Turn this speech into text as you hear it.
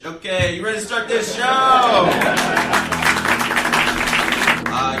Okay, you ready to start this show?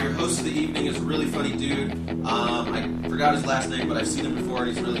 Your host of the evening is a really funny dude. I forgot his last name, but I've seen him before, and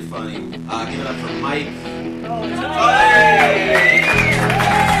he's really funny. Give it up for Mike.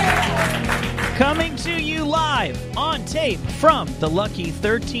 Coming to you live on tape from the lucky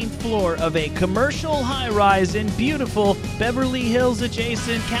 13th floor of a commercial high-rise in beautiful Beverly Hills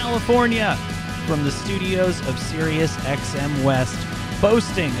adjacent California, from the studios of Sirius XM West,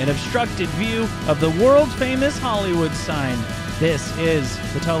 boasting an obstructed view of the world-famous Hollywood sign. This is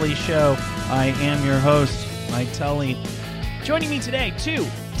The Tully Show. I am your host, Mike Tully. Joining me today, two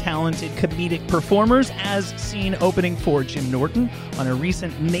talented comedic performers, as seen opening for Jim Norton on a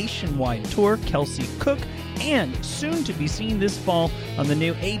recent nationwide tour, Kelsey Cook, and soon to be seen this fall on the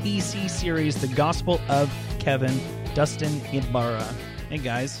new ABC series, The Gospel of Kevin, Dustin Ibarra. Hey,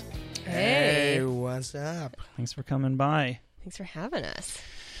 guys. Hey, what's up? Thanks for coming by. Thanks for having us.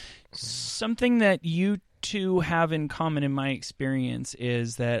 Something that you two have in common in my experience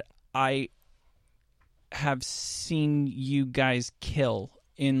is that I have seen you guys kill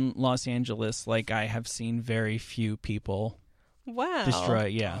in Los Angeles like I have seen very few people Wow. destroy.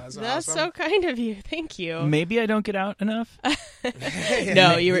 Yeah. That's That's awesome. so kind of you. Thank you. Maybe I don't get out enough.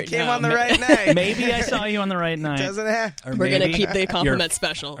 No, you came on the right night. Maybe I saw you on the right night. Doesn't have. Or We're going to maybe keep the compliment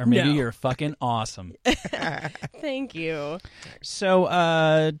special. Or maybe No. you're fucking awesome. Thank you.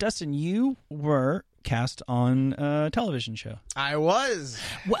 So, Dustin, you were cast on a television show. I was.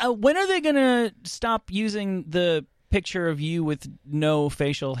 When are they going to stop using the picture of you with no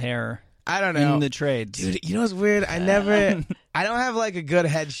facial hair I don't know. in the trades? Dude, you know what's weird? I don't have like a good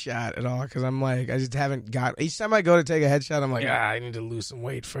headshot at all because I'm like, I just haven't got. Each time I go to take a headshot, I'm like, I need to lose some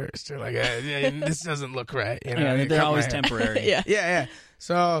weight first, or like, this doesn't look right. You know? Yeah, they're Cut my always hair. temporary. Yeah. Yeah.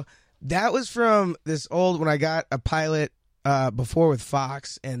 So that was from this old when I got a pilot before with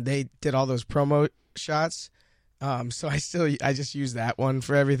Fox, and they did all those promo shots. So I just use that one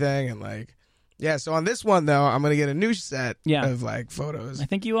for everything, and like. Yeah, so on this one, though, I'm going to get a new set of, like, photos. I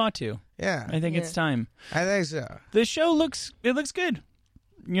think you ought to. Yeah. I think it's time. I think so. The show looks good.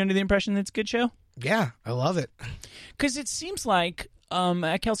 You under the impression that it's a good show? Yeah, I love it. Because it seems like,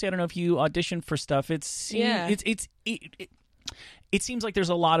 Kelsey, I don't know if you auditioned for stuff. It seems like there's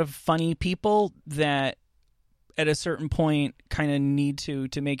a lot of funny people that at a certain point kind of need to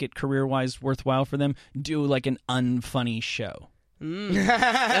make it career-wise worthwhile for them, do like an unfunny show.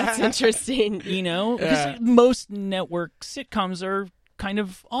 That's interesting. You know? Because most network sitcoms are kind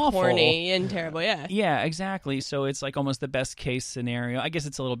of awful. Corny and terrible, yeah. Yeah, exactly. So it's like almost the best case scenario. I guess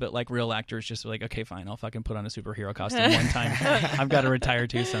it's a little bit like real actors, just like, okay, fine, I'll fucking put on a superhero costume one time. I've got to retire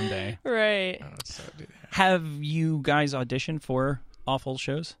too someday. Right. Have you guys auditioned for awful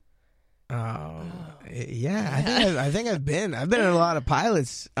shows? Yeah, I think I've been in a lot of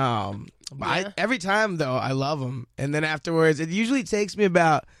pilots. But every time, though, I love them. And then afterwards, it usually takes me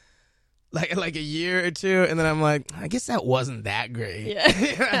about like a year or two, and then I'm like, I guess that wasn't that great.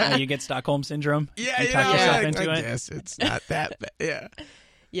 Yeah. You get Stockholm Syndrome? Yeah, You talk yourself I into it? guess it's not that bad. Yeah.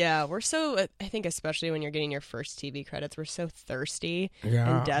 Yeah, we're so, I think especially when you're getting your first TV credits, we're so thirsty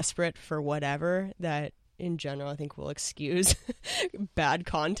Yeah. and desperate for whatever that in general I think we'll excuse bad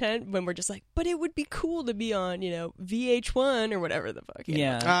content when we're just like, but it would be cool to be on, VH1 or whatever the fuck.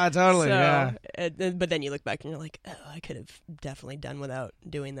 Yeah. Totally, yeah. But then you look back and you're like, oh, I could have definitely done without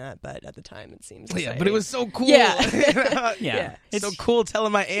doing that, but at the time it seems Yeah, exciting. but it was so cool. Yeah. Yeah. It's so cool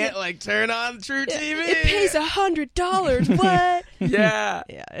telling my aunt, like, turn on True TV. It pays $100. What? Yeah.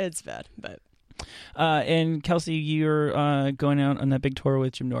 Yeah, it's bad, but And Kelsey, you're going out on that big tour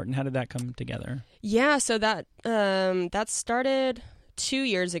with Jim Norton. How did that come together? yeah, so that started 2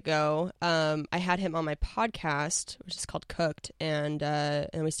 years ago. I had him on my podcast, which is called Cooked, and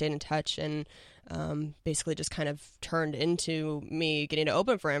we stayed in touch, and basically just kind of turned into me getting to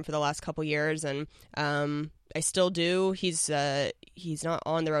open for him for the last couple years, and I still do. He's not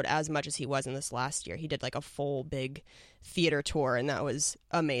on the road as much as he was in this last year. He did like a full big theater tour, and that was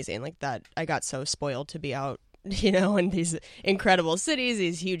amazing. Like that, I got so spoiled to be out, in these incredible cities,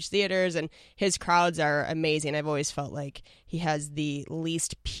 these huge theaters, and his crowds are amazing. I've always felt like he has the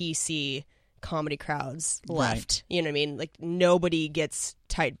least PC comedy crowds left. Right. You know what I mean? Like nobody gets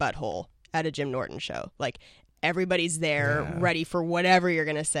tight butthole at a Jim Norton show. Like everybody's there ready for whatever you're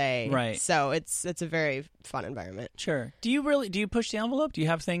going to say. Right. So it's a very fun environment. Sure. Do you push the envelope? Do you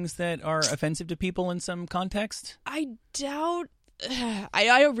have things that are offensive to people in some context? I doubt.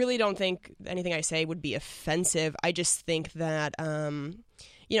 I really don't think anything I say would be offensive. I just think that,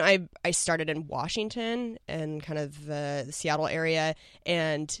 I started in Washington and kind of the Seattle area,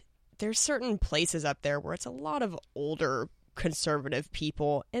 and there's certain places up there where it's a lot of older conservative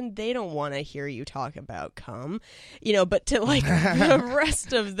people, and they don't want to hear you talk about cum, but to like the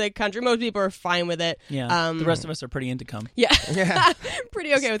rest of the country, most people are fine with it. Yeah, the rest of us are pretty into cum. Yeah, Yeah.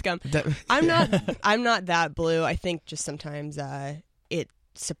 pretty okay with cum. I'm not that blue. I think just sometimes it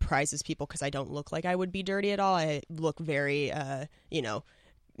surprises people because I don't look like I would be dirty at all. I look very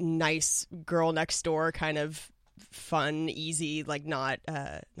nice girl next door, kind of fun, easy, like not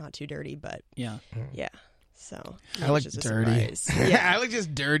too dirty, but yeah. So I look it's just a dirty. surprise. Yeah, I look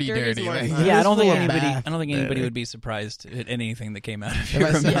just dirty. Dirty's more Like, fun. Yeah, I don't think bath. anybody would be surprised at anything that came out of If your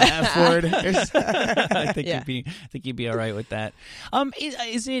I said mouth. the F word. I think Yeah. you'd be all right with that.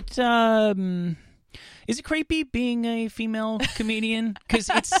 Is it creepy being a female comedian? Because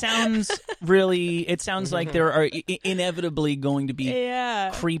it sounds like there are inevitably going to be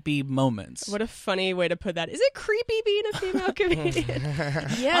Yeah. creepy moments. What a funny way to put that. Is it creepy being a female comedian?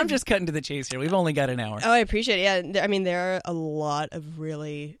 Yeah. I'm just cutting to the chase here. We've only got an hour. Oh, I appreciate it. Yeah, I mean, there are a lot of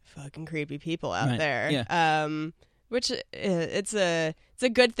really fucking creepy people out Right. there. Yeah. Which it's a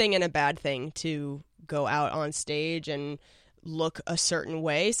good thing and a bad thing to go out on stage and look a certain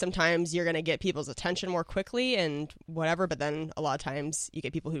way. Sometimes you're going to get people's attention more quickly and whatever, but then a lot of times you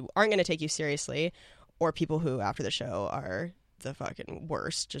get people who aren't going to take you seriously, or people who after the show are the fucking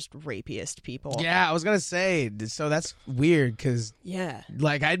worst, just rapiest people. Yeah, I was gonna say. So that's weird because, Yeah.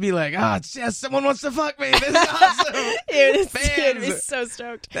 like, I'd be like, "Oh, yes, someone wants to fuck me. This is awesome." It was so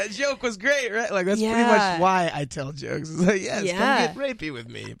stoked. That joke was great, right? Like, that's pretty Yeah. much why I tell jokes. It's like, yes, Yeah. come get rapey with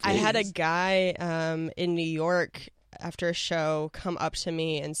me. I had a please. guy in New York after a show come up to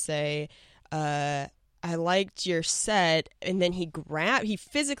me and say, I liked your set, and then he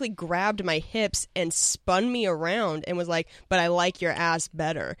physically grabbed my hips and spun me around and was like, but I like your ass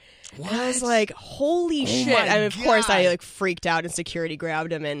better. And I was like, holy shit. my And of course I God. like freaked out, and security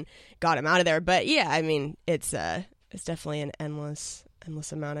grabbed him and got him out of there. But yeah, I mean, it's definitely an endless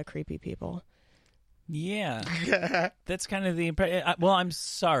amount of creepy people. Yeah, that's kind of the impression. Well, I'm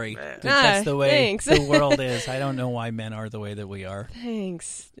sorry. Ah, That's the way thanks. the world is. I don't know why men are the way that we are.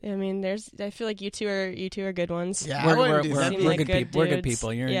 Thanks. I mean, I feel like you two are good ones. Yeah, I wouldn't do that. Seem like good good people. We're good dudes.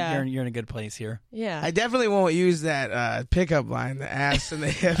 people. You're Yeah. you're in a good place here. Yeah. I definitely won't use that pickup line, the ass and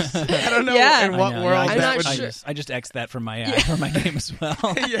the hips. I don't know Yeah. in what I know, world yeah, I'm that not would sure. I just X'd that from my game as well.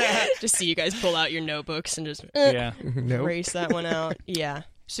 Yeah. Just see you guys pull out your notebooks and just Yeah. Nope. erase that one out. Yeah.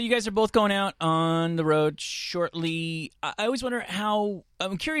 So you guys are both going out on the road shortly. I always wonder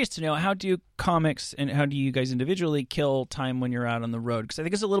I'm curious to know, how do comics and how do you guys individually kill time when you're out on the road? Because I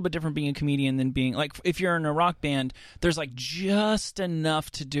think it's a little bit different being a comedian than being, like, if you're in a rock band, there's like just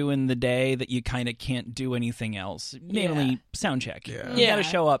enough to do in the day that you kind of can't do anything else, namely sound check. Yeah. You got to Yeah.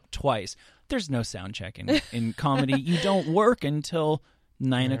 show up twice. There's no sound check in comedy. You don't work until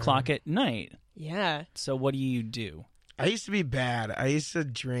 9 o'clock at night. Yeah. So what do you do? I used to be bad. I used to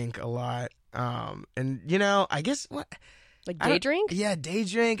drink a lot. And I guess what Like I day don't- drink? Yeah, day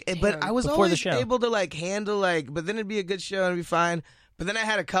drink. But Damn. I was Before the always show. able to like handle but then it'd be a good show and it'd be fine. But then I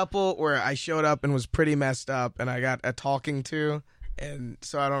had a couple where I showed up and was pretty messed up and I got a talking to, and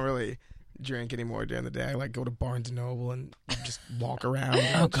so I don't really drink anymore during the day. I like go to Barnes and Noble and just walk around.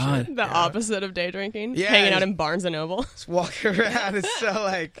 Oh, God. The opposite of day drinking? Yeah, Hanging out just- in Barnes and Noble? Just walk around. It's so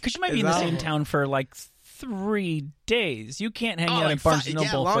like Because you might be in it's the same awful. town for like 3 days. You can't hang out like in Barnes and 5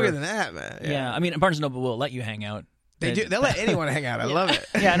 Noble longer for than that, man. yeah. I mean, Barnes and Noble will let you hang out. They do. They'll let anyone hang out. I love it.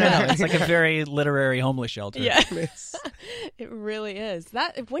 Yeah, no, it's like a very literary homeless shelter. Yeah. It really is.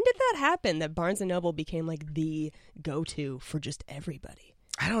 When did that happen, that Barnes and Noble became like the go-to for just everybody?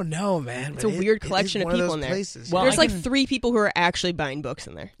 I don't know, man. It's but a weird it is collection of one people those in there. places. Well, There's I like can- 3 people who are actually buying books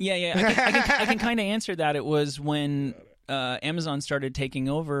in there. Yeah. I can kind of answer that. It was when Amazon started taking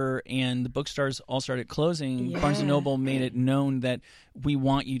over and the bookstores all started closing. Yeah. Barnes and Noble made it known that we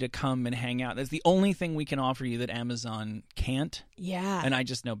want you to come and hang out. That's the only thing we can offer you that Amazon can't. Yeah. And I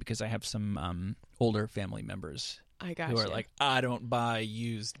just know because I have some older family members I got who you. are like, I don't buy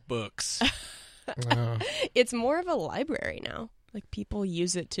used books. Oh. It's more of a library now. Like, people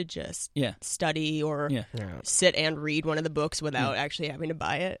use it to just Yeah. study or Yeah. Yeah. sit and read one of the books without actually having to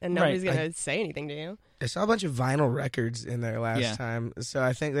buy it, and nobody's Right. going to say anything to you. I saw a bunch of vinyl records in there last Yeah. time, so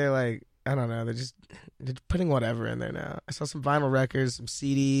I think they're like, I don't know, they're putting whatever in there now. I saw some vinyl records, some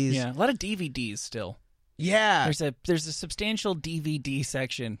CDs. Yeah, a lot of DVDs still. Yeah. There's a substantial DVD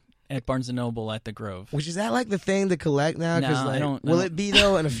section at Barnes and Noble at the Grove. Which is that like the thing to collect now? No, I like, don't- will no. it be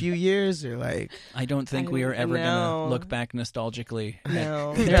though in a few years or like? I don't think we are ever No. gonna look back nostalgically.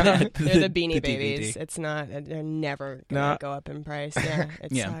 No, at they're the Beanie the Babies. DVD. It's not. They're never No. gonna go up in price. Yeah,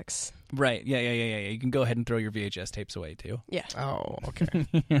 it Yeah. sucks. Right? Yeah. You can go ahead and throw your VHS tapes away too. Yeah, Oh, okay.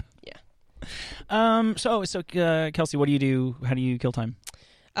 Kelsey, what do you do? How do you kill time?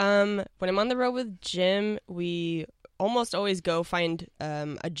 When I'm on the road with Jim, we almost always go find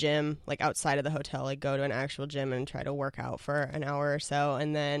a gym like outside of the hotel, like go to an actual gym and try to work out for an hour or so.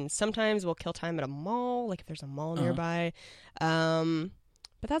 And then sometimes we'll kill time at a mall, like if there's a mall nearby.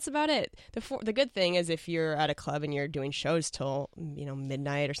 But that's about it. The good thing is if you're at a club and you're doing shows till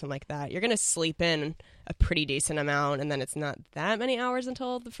midnight or something like that, you're going to sleep in a pretty decent amount, and then it's not that many hours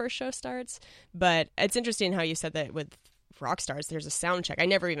until the first show starts. But it's interesting how you said that with rock stars, there's a sound check. I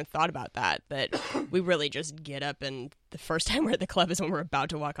never even thought about that we really just get up, and the first time we're at the club is when we're about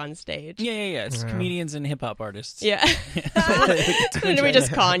to walk on stage. Yeah. It's comedians and hip-hop artists. Yeah. And then we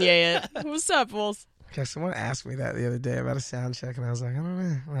just Kanye it. What's up, Wolves? Yeah, someone asked me that the other day about a sound check, and I was like, I don't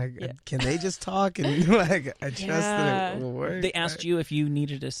know. Like, can they just talk? And like, I trust that it will work. They asked you if you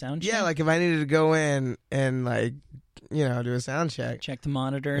needed a sound check? Yeah, like if I needed to go in and like, do a sound check. Check the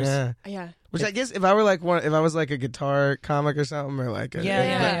monitors. Yeah. Which I guess if I were like if I was like a guitar comic or something, or like if you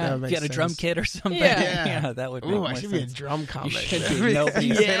had a drum kit or something. Yeah, that would make more more sense. I should be a drum comic. They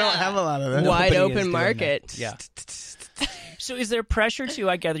don't have a lot of that. Wide open market. Yeah. So is there pressure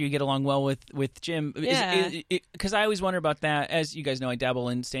to, I gather you get along well with Jim. Yeah. Because I always wonder about that. As you guys know, I dabble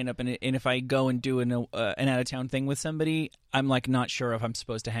in stand-up, and if I go and do an out-of-town thing with somebody, I'm like not sure if I'm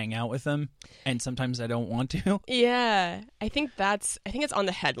supposed to hang out with them, and sometimes I don't want to. Yeah. I think it's on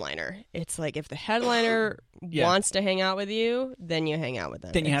the headliner. It's like if the headliner wants to hang out with you, then you hang out with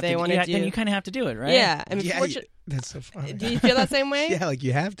them. Then you then you kind of have to do it, right? Yeah. I mean, that's so funny. Do you feel that same way? Yeah, like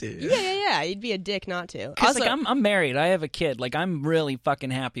you have to. Yeah. You'd be a dick not to. Also, like I'm married. I have a kid. Like I'm really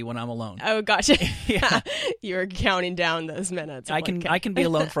fucking happy when I'm alone. Oh, gotcha. Yeah. You're counting down those minutes. I can be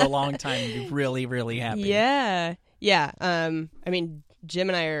alone for a long time and be really, really happy. Yeah. Yeah. I mean, Jim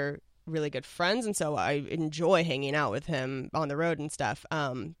and I are really good friends, and so I enjoy hanging out with him on the road and stuff.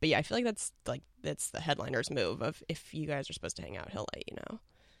 But yeah, I feel like that's the headliner's move of if you guys are supposed to hang out, he'll let you know.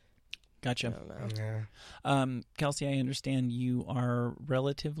 Gotcha. Yeah. Kelsey, I understand you are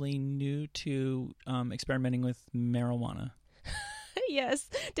relatively new to experimenting with marijuana. Yes.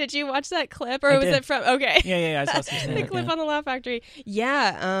 Did you watch that clip, or was it from? Okay. Yeah. I saw some the clip on the Laugh Factory.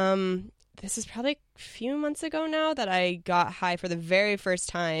 Yeah. This is probably a few months ago now that I got high for the very first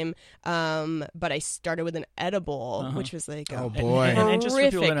time. But I started with an edible, which was like, oh boy. And just for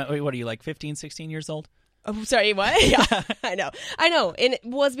people, what are you, like 15, 16 years old? Oh, sorry, what? Yeah, I know. And it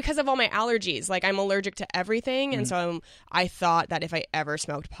was because of all my allergies. Like, I'm allergic to everything. And so I thought that if I ever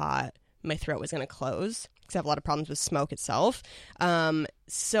smoked pot, my throat was going to close because I have a lot of problems with smoke itself.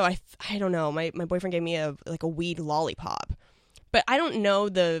 So I don't know. My boyfriend gave me a weed lollipop. But I don't know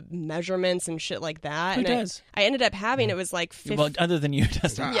the measurements and shit like that. Who does? I ended up having, it was like... Well, other than you,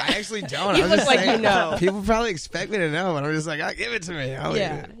 Dustin. I actually don't. You look like you know. People probably expect me to know, and I'm just like, give it to me. I'll eat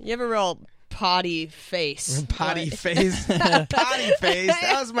it. You have a real potty face. Potty face. Potty face.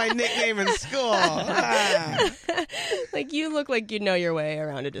 That was my nickname in school. Like, you look like you know your way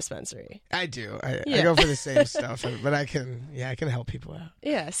around a dispensary. I do. I go for the same stuff, but I can help people out.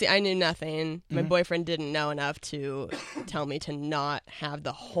 Yeah, see, I knew nothing. My boyfriend didn't know enough to tell me to not have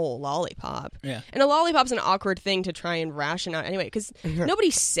the whole lollipop. Yeah. And a lollipop's an awkward thing to try and ration out anyway, because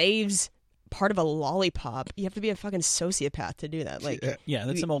nobody saves part of a lollipop. You have to be a fucking sociopath to do that. Like, yeah,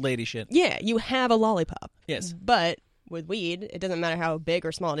 that's some old lady shit. Yeah, you have a lollipop. Yes. But with weed, it doesn't matter how big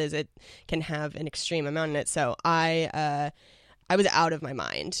or small it is, it can have an extreme amount in it. So I was out of my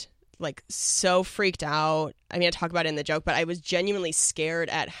mind, like so freaked out. I mean, I talk about it in the joke, but I was genuinely scared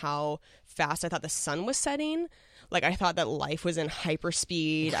at how fast I thought the sun was setting. Like, I thought that life was in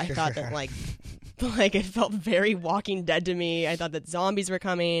hyperspeed. I thought that like it felt very Walking Dead to me. I thought that zombies were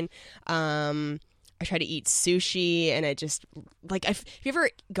coming. I tried to eat sushi, and it just, like, have you ever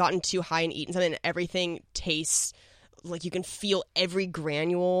gotten too high and eaten something and everything tastes like you can feel every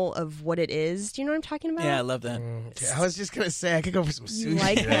granule of what it is? Do you know what I'm talking about? Yeah, I love that. I was just going to say, I could go for some sushi.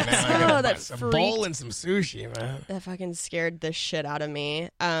 Like right that? now. Oh, that's a bowl and some sushi, man. That fucking scared the shit out of me.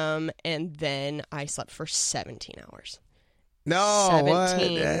 And then I slept for 17 hours. No, 17. what?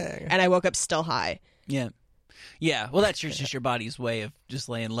 Dang. And I woke up still high. Yeah. Well, that's just your body's way of just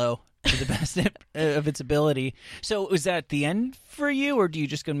laying low to the best of its ability. So was that the end for you, or do you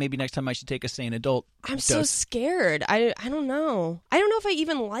just go, maybe next time I should take a sane adult I'm dose? so scared. I don't know. I don't know if I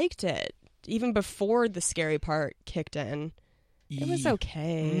even liked it, even before the scary part kicked in. It was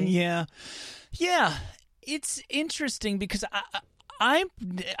okay. Yeah. It's interesting because I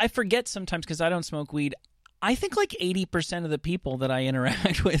forget sometimes because I don't smoke weed. I think like 80% of the people that I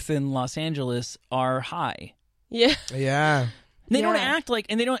interact with in Los Angeles are high. Yeah. Yeah. They don't act like,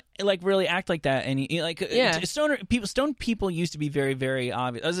 and they don't like really act like that. And like, stone people used to be very, very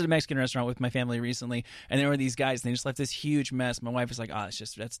obvious. I was at a Mexican restaurant with my family recently, and there were these guys, and they just left this huge mess. My wife was like, "Oh,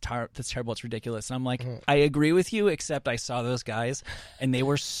 that's terrible. It's ridiculous." And I'm like, I agree with you, except I saw those guys, and they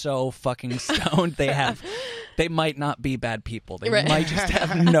were so fucking stoned. They might not be bad people. They might just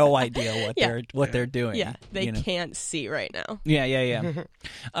have no idea what they're doing. Yeah, they can't see right now. Yeah.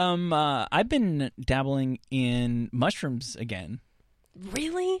 I've been dabbling in mushrooms again.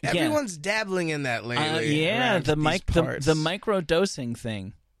 Really? Everyone's dabbling in that lately. The micro dosing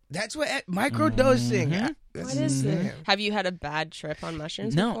thing. That's what microdosing. Mm-hmm. What is it? Have you had a bad trip on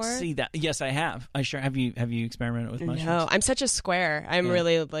mushrooms before? No, see that. Yes, I have. I sure have. You experimented with mushrooms? No, I'm such a square. I'm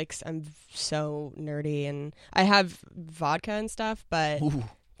really I'm so nerdy, and I have vodka and stuff, but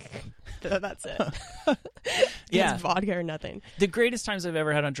that's it. It's vodka or nothing. The greatest times I've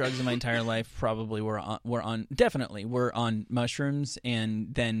ever had on drugs in my entire life probably were on mushrooms,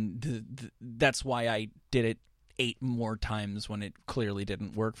 and then that's why I did it 8 more times when it clearly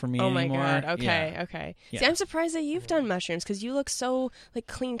didn't work for me anymore. Oh my god. Okay. Yeah. See, I'm surprised that you've done mushrooms because you look so like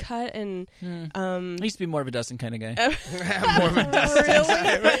clean cut and I used to be more of a Dustin kind of guy. More of a Dustin.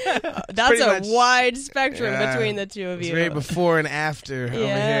 Really? That's a wide spectrum between the two of you. It's right before and after over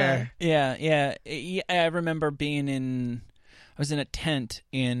here. Yeah. I remember I was in a tent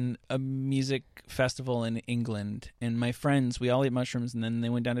in a music festival in England, and my friends, we all ate mushrooms, and then they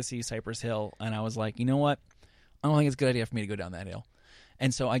went down to see Cypress Hill, and I was like, you know what? I don't think it's a good idea for me to go down that hill.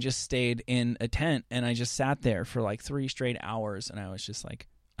 And so I just stayed in a tent, and I just sat there for like 3 straight hours, and I was just like,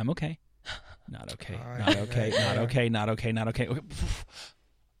 I'm okay. Not okay. Not okay. Not okay. Not okay. Not okay.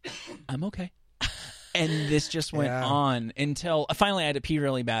 I'm okay. And this just went on until finally I had to pee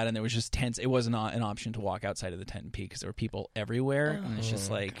really bad, and there was just tense. It was not an option to walk outside of the tent and pee because there were people everywhere. And it's just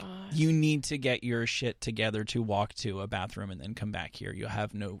like, you need to get your shit together to walk to a bathroom and then come back here. You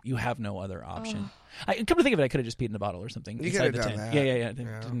have no other option. Come to think of it, I could have just peed in a bottle or something inside the tent. That. Yeah.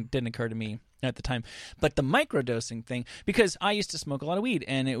 It didn't occur to me at the time. But the microdosing thing, because I used to smoke a lot of weed,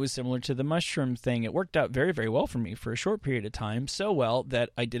 and it was similar to the mushroom thing. It worked out very, very well for me for a short period of time, so well that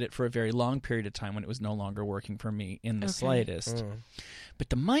I did it for a very long period of time when it was no longer working for me in the slightest. But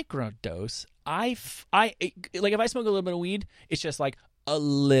the microdose, if I smoke a little bit of weed, it's just like a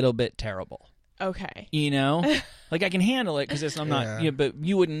little bit terrible. Okay. You know? Like, I can handle it because I'm not, but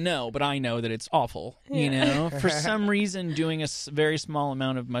you wouldn't know, but I know that it's awful. You know? For some reason, doing a very small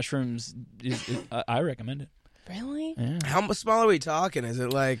amount of mushrooms, I recommend it. Really? Yeah. How small are we talking? Is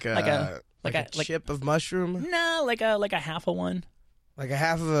it like a chip of mushroom? No, like a half of one. Like a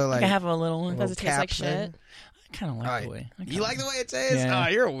half of a like a half of a little one. Does it taste like shit? I kind of like the way. You like the way it tastes? Yeah. Oh,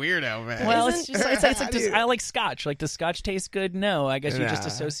 you're a weirdo, man. Well, it's just I like Scotch. Like, does Scotch taste good? No, I guess you just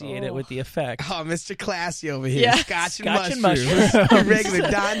associate it with the effect. Oh, Mr. Classy over here. Yeah. Scotch and mushrooms. Regular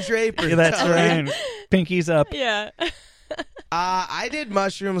Don Draper. Yeah, that's right. Pinkies up. Yeah. I did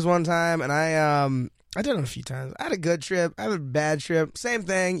mushrooms one time, and I did them a few times. I had a good trip. I had a bad trip. Same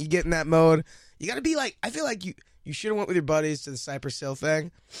thing. You get in that mode. You got to be like, I feel like you should have went with your buddies to the Cypress Hill thing,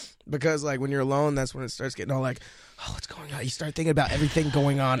 because like when you're alone, that's when it starts getting all like, oh, what's going on? You start thinking about everything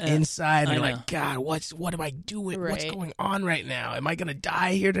going on inside, and you're like, God, what am I doing? Right. What's going on right now? Am I gonna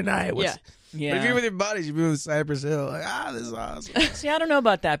die here tonight? Yeah. But if you're with your buddies, you're with Cypress Hill. Like, this is awesome. See, I don't know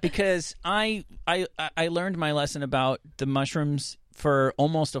about that because I learned my lesson about the mushrooms for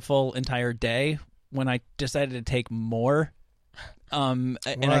almost a full entire day when I decided to take more. And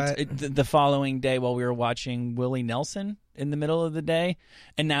the following day while we were watching Willie Nelson in the middle of the day,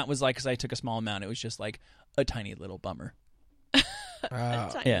 and that was like, because I took a small amount, it was just like a tiny little bummer.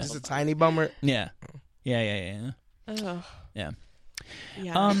 Just a tiny bummer. Yeah. Oh. Yeah.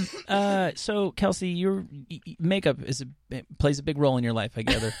 Yeah. So Kelsey, your makeup plays a big role in your life, I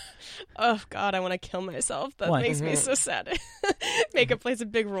gather. Oh God, I want to kill myself. That Why? makes me so sad. Makeup plays a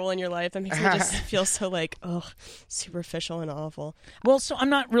big role in your life. That makes me just feel so like, superficial and awful. Well, so I'm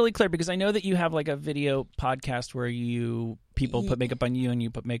not really clear because I know that you have like a video podcast where people put makeup on you and you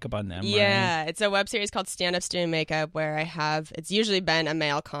put makeup on them. Yeah, right? It's a web series called Stand Ups Doing Makeup where it's usually been a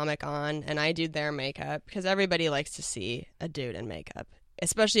male comic on, and I do their makeup because everybody likes to see a dude in makeup,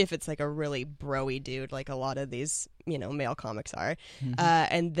 especially if it's like a really bro-y dude like a lot of these, male comics are. Mm-hmm.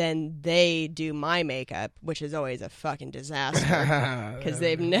 And then they do my makeup, which is always a fucking disaster because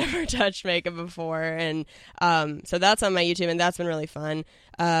they've never touched makeup before. And so that's on my YouTube, and that's been really fun.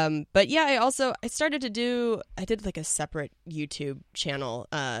 But yeah, I did like a separate YouTube channel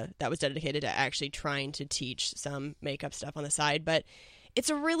that was dedicated to actually trying to teach some makeup stuff on the side. But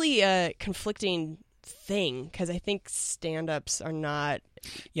it's a really conflicting thing because I think stand-ups are not...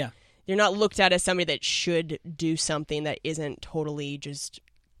 Yeah. you're not looked at as somebody that should do something that isn't totally just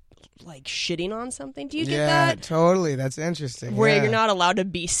like shitting on something. Do you get that? Yeah, totally. That's interesting. Where yeah. you're not allowed to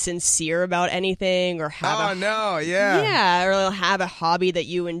be sincere about anything or have yeah. or have a hobby that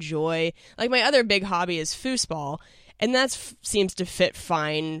you enjoy. Like my other big hobby is foosball, and that seems to fit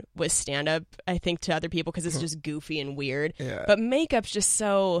fine with stand-up, I think, to other people because it's just goofy and weird. Yeah. But makeup's just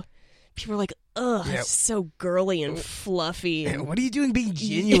so... People are like, ugh, Yep. it's so girly and fluffy. And, What are you doing being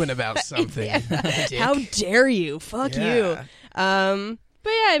genuine about something? Dick? how dare you? Fuck you. Yeah. But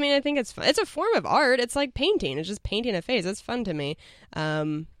yeah, I mean, I think it's fun. It's a form of art. It's like painting. It's just painting a face. It's fun to me.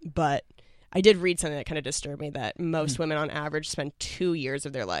 But I did read something that kind of disturbed me, that most women on average spend 2 years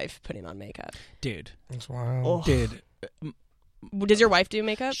of their life putting on makeup. Dude. That's wild. Oh. Dude. Does your wife do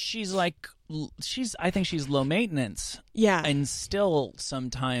makeup? I think she's low maintenance. Yeah. And still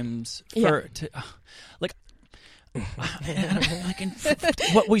sometimes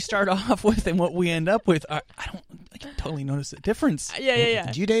what we start off with and what we end up with, I can totally notice the difference. Yeah.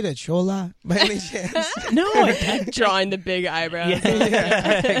 Did you date a chola by any chance? No, Drawing the big eyebrows.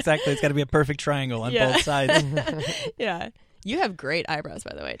 yeah, exactly. It's got to be a perfect triangle on both sides. Yeah. You have great eyebrows,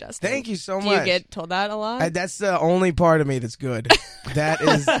 by the way, Dustin. Thank you so Do much. you get told that a lot? That's the only part of me that's good.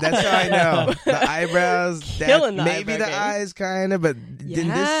 That's how I know. The eyebrows, Killing the maybe eyebrow the game. eyes, kind of, but in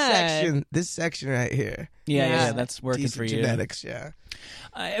Yeah. this section right here, Yeah, that's working decent for you. genetics, yeah.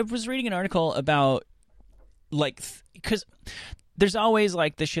 I was reading an article about, like, because there's always,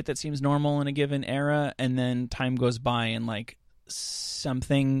 like, the shit that seems normal in a given era, and then time goes by and, like,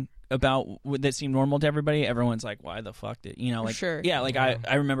 something about that seemed normal to everybody, everyone's like, why the fuck did like Sure. Yeah, like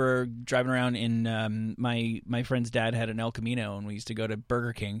I remember driving around in my friend's dad had an El Camino, and we used to go to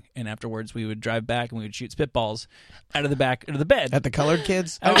Burger King, and afterwards we would drive back and we would shoot spitballs out of the back of the bed At the colored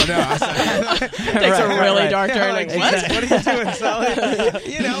kids? Oh no, I'm sorry. Takes a really dark turn. Like, what? What are you doing, Sully?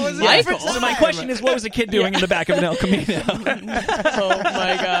 It was a Yeah, different so my time. question is, what was a kid doing in the back of an El Camino? Oh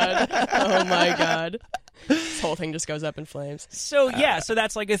my god. This whole thing just goes up in flames. So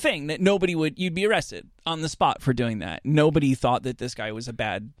that's like a thing that you'd be arrested on the spot for doing that. Nobody thought that this guy was a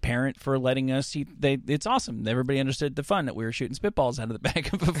bad parent for letting us. It's awesome. Everybody understood the fun that we were shooting spitballs out of the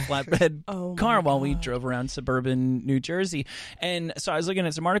back of a flatbed car while we drove around suburban New Jersey. And so I was looking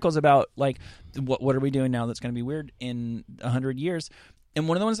at some articles about like what are we doing now that's going to be weird in 100 years. And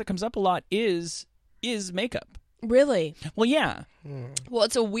one of the ones that comes up a lot is makeup. Really? Well, yeah. Well,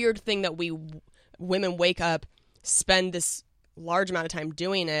 it's a weird thing that women wake up, spend this large amount of time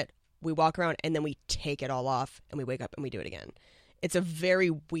doing it, we walk around, and then we take it all off, and we wake up and we do it again. It's a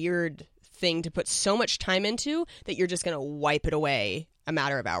very weird thing to put so much time into that you're just going to wipe it away a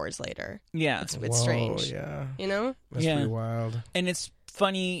matter of hours later. Yeah. It's strange. Yeah. You know? That's pretty wild. And it's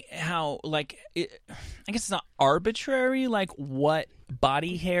funny how, like, I guess it's not arbitrary, like, what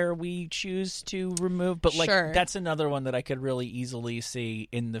body hair we choose to remove, but, like, Sure. that's another one that I could really easily see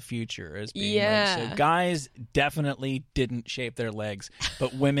in the future as being, Yeah. like, so guys definitely didn't shave their legs,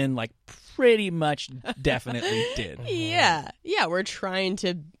 but women, like, pretty much definitely did. Yeah. Yeah, we're trying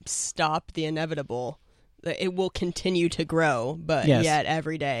to stop the inevitable. It will continue to grow, but Yes. yet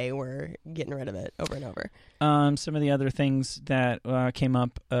every day we're getting rid of it over and over. Some of the other things that came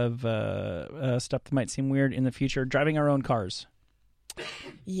up of stuff that might seem weird in the future, driving our own cars.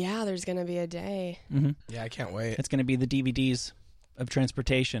 Yeah, there's going to be a day. Mm-hmm. Yeah, I can't wait. It's going to be the DVDs of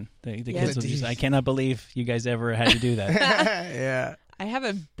transportation. The Yeah. kids will just, I cannot believe you guys ever had to do that. Yeah. I have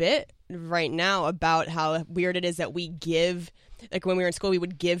a bit right now about how weird it is that we give, like when we were in school, we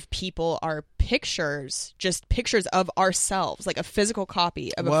would give people our pictures, just pictures of ourselves, like a physical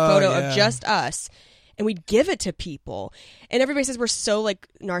copy of a Whoa, photo yeah. of just us. And we'd give it to people. And everybody says we're so like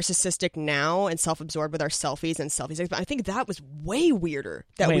narcissistic now and self-absorbed with our selfies and selfies. But I think that was way weirder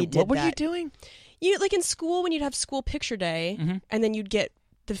that Wait, we did what were that. you doing? You like in school when you'd have school picture day, and then you'd get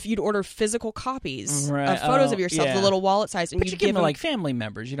you'd order physical copies Right. of photos Oh, of yourself, yeah. the little wallet size, and But you'd you give them them to like family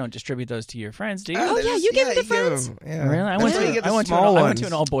members. You don't distribute those to your friends, do you? Oh, yeah, you give it to friends? Yeah. Really? I That's went why you to get the I went to small an, I went to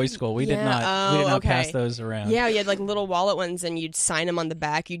ones. an all boys school. We did Yeah. not we did Oh, not okay. pass those around. Yeah, you had like little wallet ones, and you'd sign them on the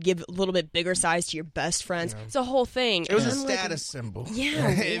back. You'd give a little bit bigger size to your best friends. It's a whole thing. It was a And I'm like, status symbol.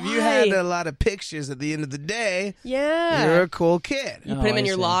 Yeah, If you why? had a lot of pictures at the end of the day, Yeah, you're a cool kid. you Oh, put them in I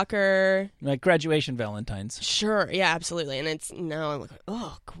your see. locker. Like graduation Valentines. Sure, yeah, absolutely. And it's now I'm like,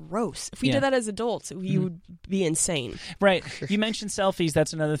 oh, gross. If we Yeah. did that as adults, you would be insane. Right. You mentioned selfies.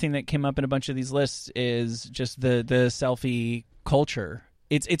 That's another thing that came up in a bunch of these lists is just the selfie culture.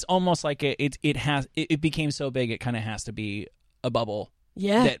 It's almost like it became so big it kind of has to be a bubble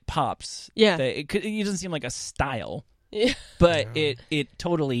Yeah, that pops. Yeah. That it doesn't seem like a style Yeah. but it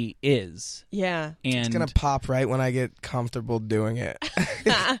totally is. Yeah. And It's gonna pop right when I get comfortable doing it,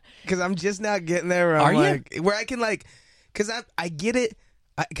 because I'm just not getting there. Where Are I'm you? like, where I can like, because I get it.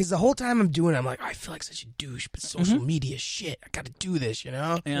 Because the whole time I'm doing it, I'm like, I feel like such a douche, but social media shit. I got to do this, you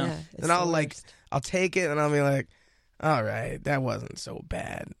know. Yeah. It's And I'll the like, worst. I'll take it and I'll be like, all right, that wasn't so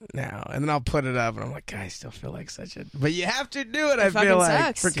bad now. And then I'll put it up and I'm like, I still feel like such a. But you have to do it. I fucking feel like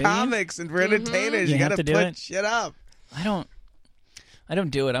sucks. for Do you? comics and for entertainers, You you have got to do put it? shit up. I don't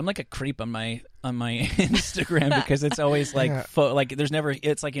do it. I'm like a creep on my Instagram because it's always like like there's never.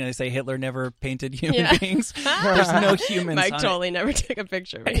 It's like they say Hitler never painted human beings. There's no humans. Mike on totally never took a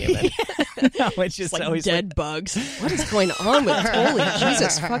picture of a human. it. No, it's just Like always dead bugs. What is going on with Holy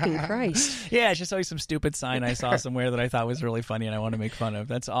Jesus fucking Christ? Yeah, it's just always some stupid sign I saw somewhere that I thought was really funny and I want to make fun of.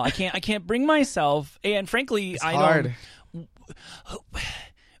 That's all. I can't bring myself. And frankly, It's I hard. don't.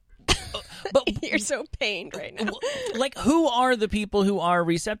 But You're so pained right now. like, who are the people who are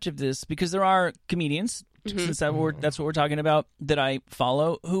receptive to this? Because there are comedians, since that's what we're talking about, that I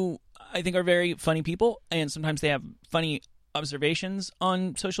follow, who I think are very funny people, and sometimes they have funny observations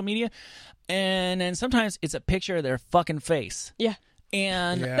on social media, and then sometimes it's a picture of their fucking face. Yeah.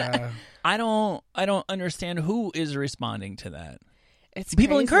 And Yeah. I don't understand who is responding to that. It's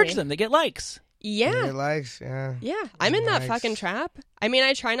People crazy. encourage them; they get likes. Yeah. Your likes, yeah. Yeah, I'm in that Yikes. fucking trap. I mean,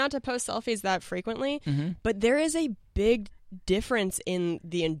 I try not to post selfies that frequently, Mm-hmm. but there is a big difference in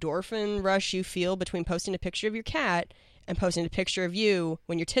the endorphin rush you feel between posting a picture of your cat and posting a picture of you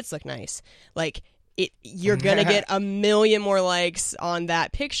when your tits look nice. Like, you're gonna get a million more likes on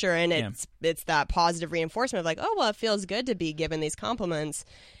that picture, and it's that positive reinforcement of like, oh well, it feels good to be given these compliments,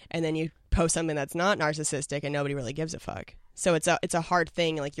 and then you post something that's not narcissistic and nobody really gives a fuck. So it's a hard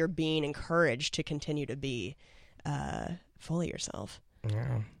thing. Like, you're being encouraged to continue to be full of yourself.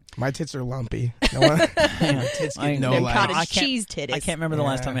 Yeah. My tits are lumpy. No one, my tits get no Them likes. cottage I can't- cheese titties. I can't remember the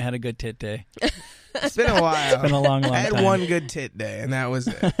last time I had a good tit day. It's been a while. It's been a long I had time. one good tit day, and that was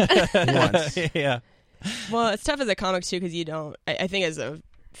it. Once. Yeah. Well, it's tough as a comic too, because you don't. I think as a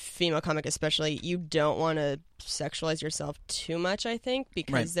female comic especially, you don't want to sexualize yourself too much. I think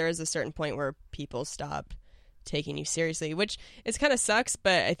because Right. there is a certain point where people stop taking you seriously, which is kind of sucks.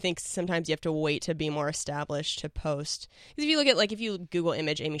 But I think sometimes you have to wait to be more established to post. Because if you look at if you Google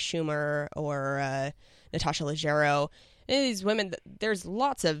image Amy Schumer or Natasha Leggero, these women, there's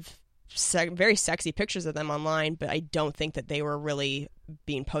lots of very sexy pictures of them online, but I don't think that they were really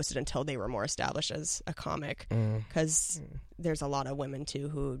being posted until they were more established as a comic, because there's a lot of women too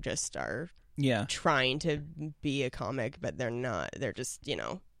who just are trying to be a comic, but they're not. They're just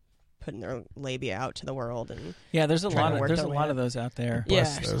putting their labia out to the world, and There's a trying lot to of work there's a their way lot up. of those out there.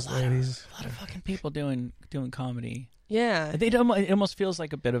 Bless Yeah. those ladies. A lot of fucking people doing comedy. yeah. It almost feels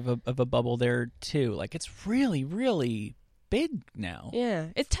like a bit of a bubble there too. Like, it's really, really big now. Yeah,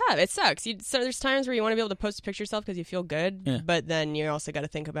 it's tough. It sucks. So there's times where you want to be able to post a picture of yourself because you feel good, but then you also got to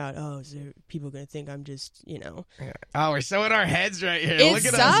think about, is there people going to think I'm just, Yeah. Oh, we're so in our heads right here. It Look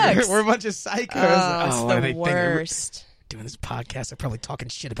at sucks. us. We're a bunch of psychos. It's what do they the think? They're worst. doing this podcast. They're probably talking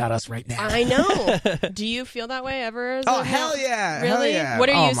shit about us right now. I know. Do you feel that way ever? As Oh, a hell male? yeah. Really? Hell yeah. What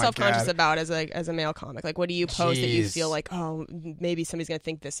are Oh, you my self-conscious God. about as a male comic? Like, what do you post that you Jeez. feel like, maybe somebody's going to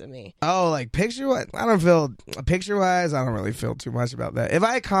think this of me? Oh, like picture-wise? I don't feel... Picture-wise, I don't really feel too much about that. If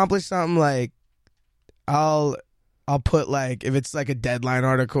I accomplish something, like, I'll put, like, if it's, like, a deadline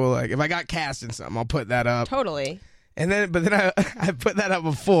article, like, if I got cast in something, I'll put that up. Totally. But then I put that up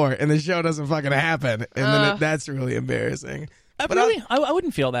before, and the show doesn't fucking happen. And then that's really embarrassing. But I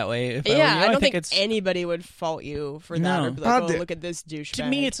wouldn't feel that way. If Yeah, I I don't think it's anybody would fault you for that. No. Or be like, I'll do- look at this douchebag. to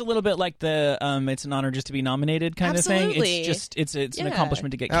me, it's a little bit like the it's an honor just to be nominated kind of thing. Absolutely. It's just it's an Yeah.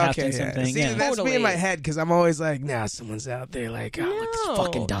 accomplishment to get cast Okay, in yeah. something. See, Yeah. that's me in Totally. my head, because I'm always like, someone's out there like, look, this No.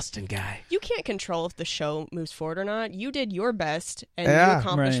 fucking Dustin guy. You can't control if the show moves forward or not. You did your best, and Yeah. you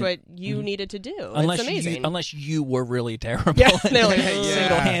accomplished Right. what you needed to do. Unless it's amazing. unless you were really terrible. Yeah, they're like,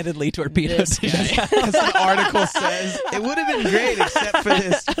 single-handedly torpedoed. This guy. As the article says, it would have been great except for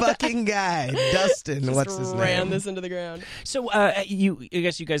this fucking guy, Dustin. Just What's his ran name? this into the ground. So I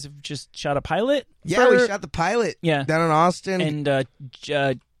guess you guys have just shot a pilot. Yeah, we shot the pilot. Yeah. Down in Austin. And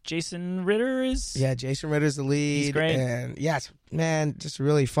Jason Ritter is Jason Ritter's the lead. He's great. And it's just a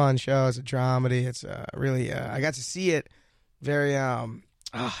really fun show. It's a dramedy. It's really I got to see it. Very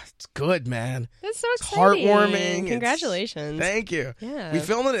it's good, man. That's so It's exciting. heartwarming. It's- Congratulations. Thank you. Yeah. We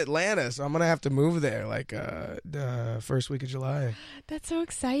filmed in Atlanta, so I'm gonna have to move there like the first week of July. That's so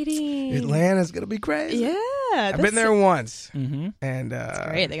exciting. Atlanta's gonna be crazy. Yeah. I've been there once, Mm-hmm. and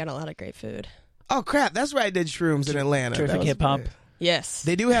Great. They got a lot of great food. oh crap, that's where I did shrooms in Atlanta. Terrific That was hip hop. great. Yes.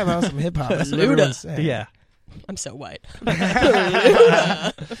 They do have some hip hop. That's what Luda. everyone's saying. Yeah. I'm so white.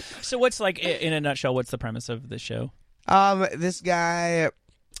 So what's like, in a nutshell, what's the premise of the show? This guy,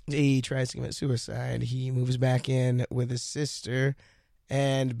 he tries to commit suicide. He moves back in with his sister,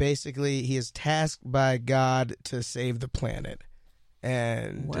 and basically he is tasked by God to save the planet.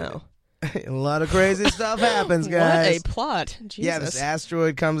 And Wow. a lot of crazy stuff happens, guys. What a plot. Jesus. Yeah, this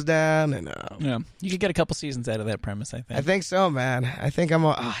asteroid comes down, and Yeah, you could get a couple seasons out of that premise, I think. I think so, man. I think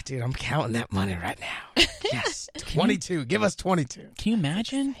dude, I'm counting that money right now. Yes, 22. Give us 22. Can you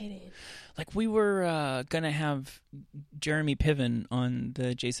imagine? Like, we were going to have Jeremy Piven on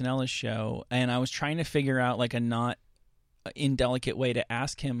the Jason Ellis show, and I was trying to figure out, like, a not indelicate way to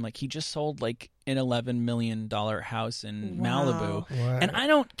ask him. Like, he just sold, like, an $11 million house in Malibu. What? And I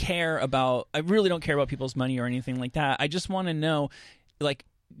really don't care about people's money or anything like that. I just want to know, like,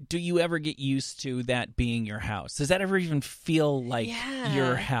 do you ever get used to that being your house? Does that ever even feel like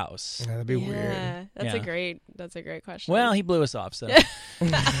your house? That'd be weird. That's Yeah. a great question. Well, he blew us off, so Did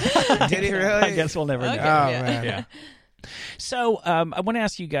he really? I guess we'll never know. Oh, yeah. man. Yeah. So I want to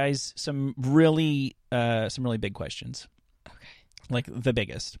ask you guys some really big questions. Okay. Like the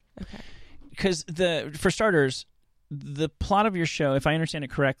biggest. Okay. Because for starters, the plot of your show, if I understand it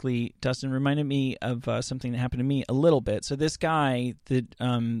correctly, Dustin, reminded me of something that happened to me a little bit. So this guy,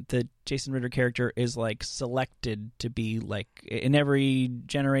 the Jason Ritter character, is like selected to be like, in every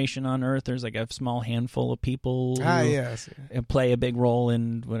generation on Earth, there's like a small handful of people who Yes. play a big role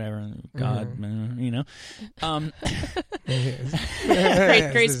in whatever, God, you know.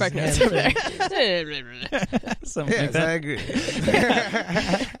 Great spark notes over there. Something like Yes, that. I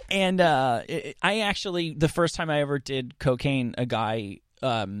agree. And I actually, the first time I ever did cocaine,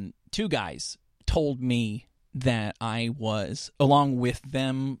 two guys told me that I was, along with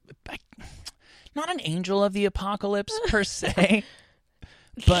them, not an angel of the apocalypse per se,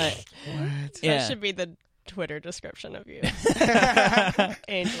 but What? yeah. That should be the Twitter description of you.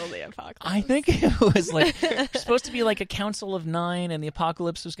 Angel of the Apocalypse. I think it was like supposed to be like a council of 9, and the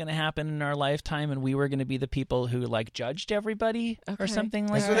apocalypse was going to happen in our lifetime, and we were going to be the people who like judged everybody or Okay. something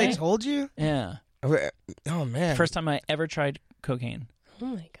like That's what that. they told you? Yeah. Oh, man. First time I ever tried cocaine. Oh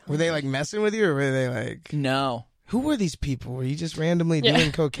my god. Were they like messing with you, or were they like, No. who were these people? Were you just randomly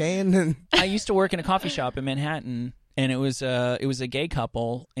doing cocaine? And I used to work in a coffee shop in Manhattan, and it was a gay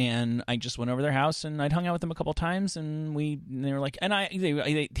couple, and I just went over their house, and I'd hung out with them a couple times, and they were like, and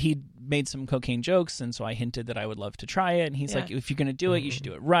he made some cocaine jokes, and so I hinted that I would love to try it, and he's like, if you're gonna do it, you should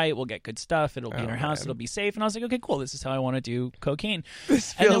do it right. We'll get good stuff. It'll be in our house. man. It'll be safe. And I was like, okay, cool. This is how I want to do cocaine.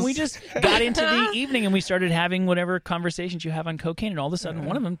 This And then feels- we just got into the evening, and we started having whatever conversations you have on cocaine, and all of a sudden,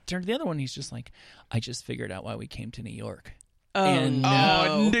 one of them turned to the other one. He's just like, I just figured out why we came to New York. Oh And- no.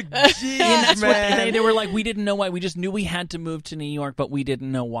 Oh, jeez, And that's what man. they were like. We didn't know why. We just knew we had to move to New York, but we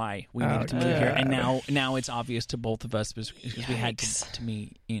didn't know why we needed to move here. And now it's obvious to both of us because we had to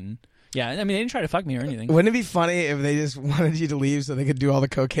meet in. Yeah, I mean, they didn't try to fuck me or anything. Wouldn't it be funny if they just wanted you to leave so they could do all the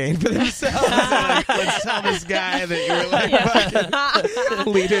cocaine for themselves? Like, let's tell this guy that you were like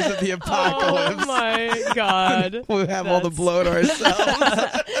fucking leaders of the apocalypse. Oh my god. We'll have all the blow to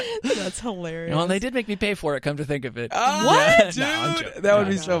ourselves. That's hilarious. Well, they did make me pay for it. Come to think of it, What, Yeah, dude? no, I'm joking. That would No,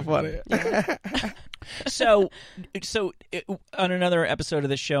 be no. so funny. So on another episode of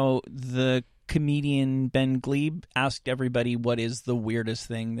the show, the comedian Ben Glebe asked everybody what is the weirdest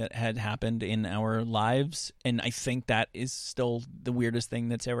thing that had happened in our lives, and I think that is still the weirdest thing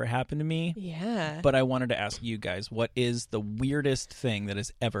that's ever happened to me. Yeah. But I wanted to ask you guys, what is the weirdest thing that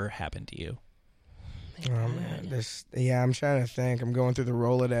has ever happened to you? Oh man, I'm trying to think. I'm going through the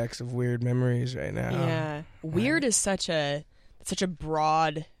Rolodex of weird memories right now. Yeah. Weird is such a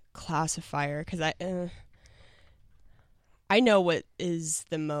broad classifier because I know what is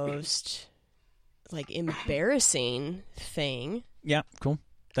the most like embarrassing thing. Yeah, cool.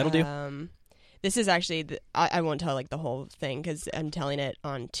 That'll do. This is actually I won't tell like the whole thing because I'm telling it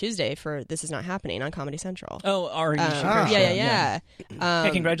on Tuesday for This Is Not Happening on Comedy Central. Oh, our Yeah. Hey,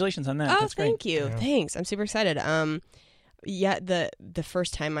 congratulations on that. Oh, That's great. thank you. Thanks. I'm super excited. Yeah, the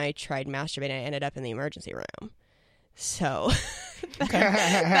first time I tried masturbating, I ended up in the emergency room. So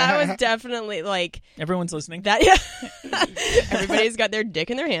that was definitely like Everyone's listening. that. Yeah, everybody's got their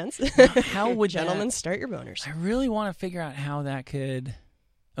dick in their hands. How would Gentlemen, that- start your boners. I really want to figure out how that could.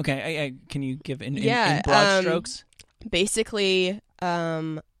 Okay, I can you give in Yeah, broad strokes? Basically,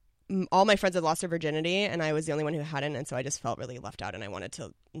 all my friends had lost their virginity, and I was the only one who hadn't, and so I just felt really left out, and I wanted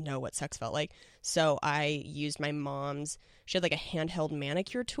to know what sex felt like. So I used my mom's. She had like a handheld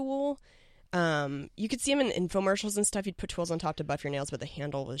manicure tool. You could see them in infomercials and stuff. You'd put tools on top to buff your nails, but the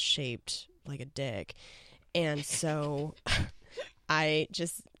handle was shaped like a dick. And so I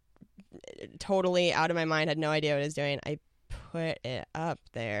just totally out of my mind, had no idea what I was doing. I put it up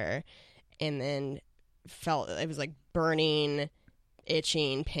there and then felt it was like burning,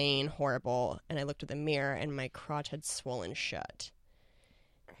 itching, pain, horrible. And I looked at the mirror and my crotch had swollen shut.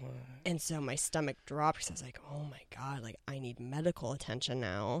 And so my stomach dropped because I was like, oh my God, like I need medical attention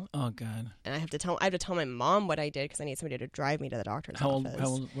now. Oh God. And I have to tell my mom what I did because I need somebody to drive me to the doctor's office. How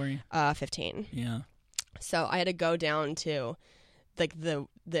old were you? 15. Yeah. So I had to go down to like the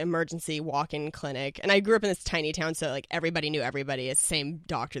emergency walk-in clinic, and I grew up in this tiny town, so like everybody knew everybody. It's the same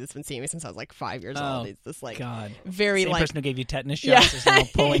doctor that's been seeing me since I was like 5 years old. He's this like God. very Same like person who gave you tetanus shots is now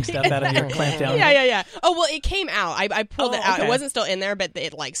pulling stuff out of your clamp down. Yeah. Oh well, it came out. I pulled it out. Okay. It wasn't still in there, but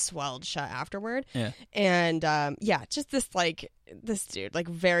it like swelled shut afterward. Yeah. And just this dude, like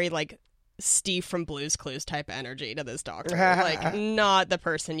very like Steve from Blue's Clues type of energy to this doctor. Like not the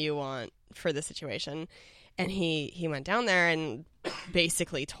person you want for the situation. And he went down there and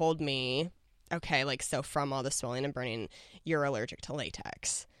basically told me, okay, like, so from all the swelling and burning, you're allergic to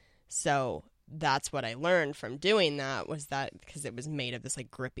latex. So that's what I learned from doing that, was that because it was made of this like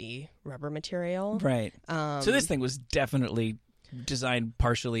grippy rubber material. Right. So this thing was definitely designed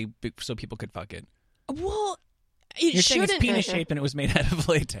partially so people could fuck it. Well, You're saying it's penis shaped and it was made out of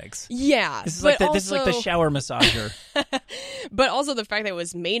latex. Yeah. This is like the shower massager. But also the fact that it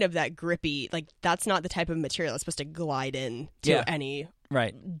was made of that grippy, like that's not the type of material that's supposed to glide in to any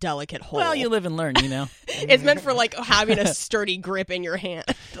delicate hole. Well, you live and learn, you know. It's meant for like having a sturdy grip in your hand.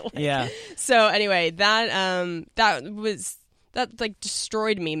 Yeah. So anyway, that like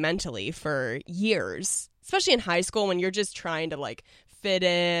destroyed me mentally for years, especially in high school when you're just trying to like fit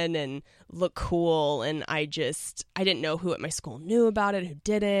in and look cool, and I didn't know who at my school knew about it, who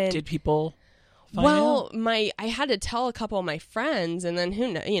didn't. Did people find out? I had to tell a couple of my friends, and then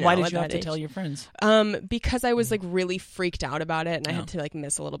who knows, why did you have to tell your friends? Because I was like really freaked out about it, and I had to like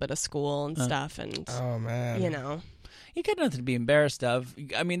miss a little bit of school and stuff, and oh man, you know, you got nothing to be embarrassed of.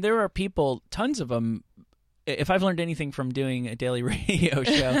 I mean, there are people, tons of them, if I've learned anything from doing a daily radio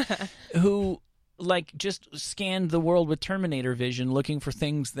show, who like just scanned the world with Terminator vision, looking for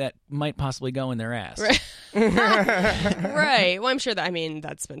things that might possibly go in their ass. Right. Right. Well, I'm sure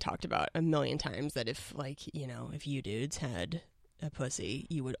that's been talked about a million times, that if like, you know, if you dudes had a pussy,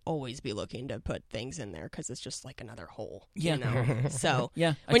 you would always be looking to put things in there because it's just like another hole. Yeah. You know? So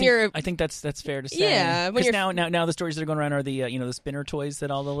yeah, I think that's fair to say. Yeah. Because now the stories that are going around are the the spinner toys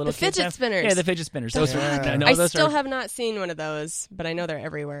that all the little kids fidget have. spinners. Yeah, the fidget spinners. Those I still have not seen one of those, but I know they're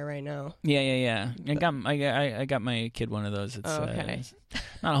everywhere right now. Yeah. I got my kid one of those. It's okay.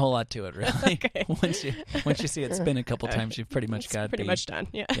 Not a whole lot to it, really. Okay. Once you see it spin a couple times, you've pretty much got pretty much done.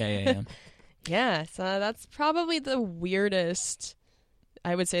 Yeah. Yeah. Yeah, so that's probably the weirdest,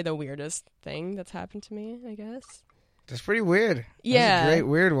 I would say the weirdest thing that's happened to me, I guess. That's pretty weird. Yeah. That's a great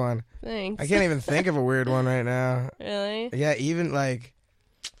weird one. Thanks. I can't even think of a weird one right now. Really? Yeah, even like,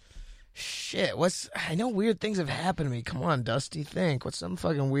 shit, I know weird things have happened to me. Come on, Dusty, think. What's something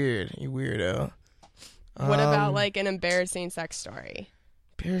fucking weird, you weirdo? What about like an embarrassing sex story?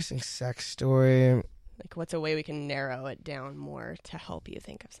 Embarrassing sex story. Like, what's a way we can narrow it down more to help you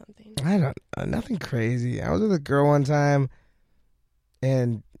think of something? I don't nothing crazy. I was with a girl one time,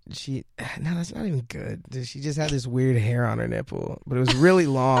 and that's not even good. She just had this weird hair on her nipple, but it was really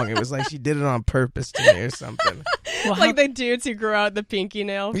long. It was like she did it on purpose to me or something. Well, like the dudes who grew out the pinky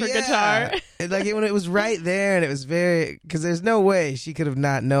nail for guitar. When it was right there, and it was because there's no way she could have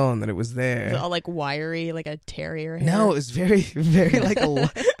not known that it was there. It was all like wiry, like a terrier hair. No, it was very, very like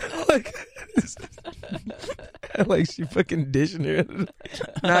like she put conditioner,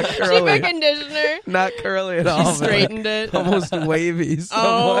 not curly. She put conditioner, not curly at all. She straightened it, almost wavy.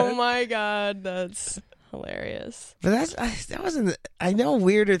 Oh my god, that's hilarious. But that wasn't. I know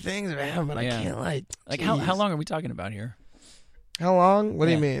weirder things about him, but I can't like. How long are we talking about here? How long? What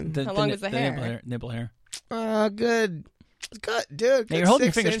do you mean? How long was the hair? Nipple hair. Good. It's good, dude. Now you're holding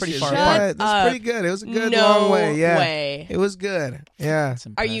your fingers pretty far apart. That's pretty good. It was a good long way. Yeah, way. It was good. Yeah.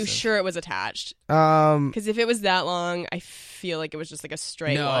 Are you sure it was attached? Because if it was that long, I feel like it was just like a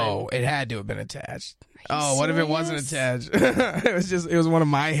straight one. No, it had to have been attached. Oh, what if it wasn't attached? it was one of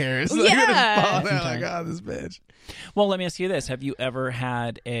my hairs. Yeah. Like, oh, this bitch. Well, let me ask you this: have you ever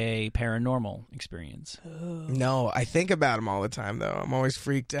had a paranormal experience? Ooh. No, I think about them all the time though. I'm always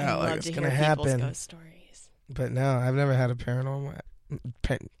freaked out, like it's gonna happen. Ghost stories. But no, I've never had a paranormal.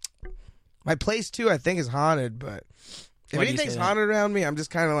 My place too, I think, is haunted. But if anything's haunted around me, I'm just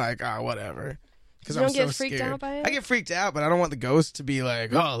kind of like, whatever. Because I'm so scared. You don't get freaked out by it? I get freaked out, but I don't want the ghost to be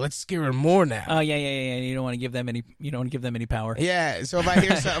like, let's scare her more now. Oh yeah. You don't want to give them any. You don't want to give them any power. Yeah. So if I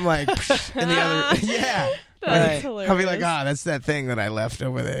hear something like in the other, That's I'll be hilarious. like, that's that thing that I left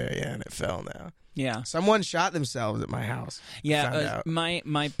over there. Yeah, and it fell now. Yeah. Someone shot themselves at my house. Found Yeah, out.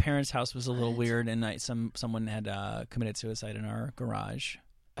 my parents' house was a little weird, and someone had committed suicide in our garage.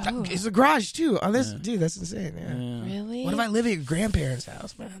 Oh. It's a garage too. Oh, Yeah. dude, that's insane. Yeah. Really? What if I live at your grandparents'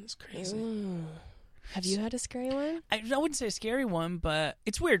 house, man? That's crazy. Ooh. Have you had a scary one? I wouldn't say a scary one, but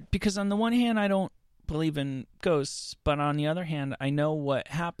it's weird because on the one hand, I don't believe in ghosts, but on the other hand, I know what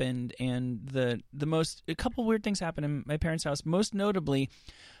happened, and a couple weird things happened in my parents' house. Most notably,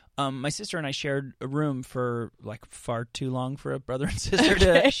 my sister and I shared a room for like far too long for a brother and sister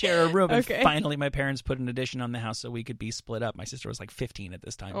to share a room. And finally, my parents put an addition on the house so we could be split up. My sister was like 15 at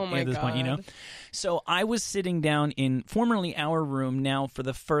this time. Oh my at this point, you know. So I was sitting down in formerly our room, now for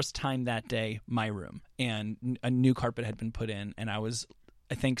the first time that day, my room, and a new carpet had been put in, and I was,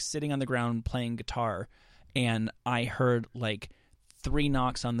 I think, sitting on the ground playing guitar, and I heard like 3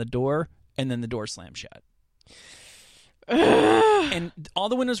 knocks on the door, and then the door slammed shut. And all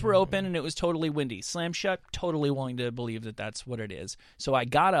the windows were open, and it was totally windy. Slam shut, totally willing to believe that that's what it is. So I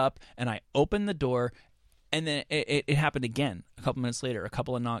got up, and I opened the door, and then it happened again a couple minutes later, a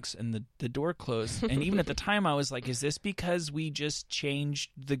couple of knocks, and the door closed. And even at the time, I was like, is this because we just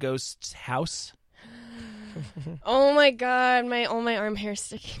changed the ghost's house? Oh my god, my arm hair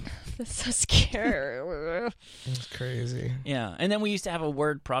sticking up. That's so scary. That's crazy. Yeah. And then we used to have a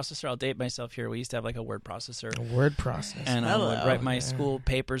word processor. I'll date myself here. We used to have like a word processor. A word process. And I would write my school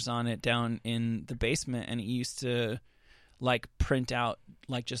papers on it down in the basement, and it used to like print out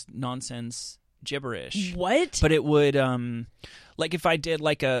like just nonsense gibberish. What? But it would like if I did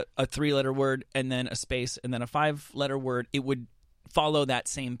like a 3-letter word and then a space and then a 5-letter word, it would follow that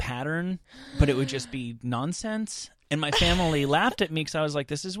same pattern, but it would just be nonsense. And my family laughed at me because I was like,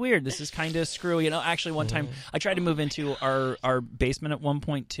 this is weird. This is kind of screwy. You know, actually, one time I tried to move into our basement at one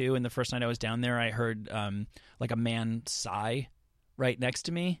point, too, and the first night I was down there, I heard like a man sigh right next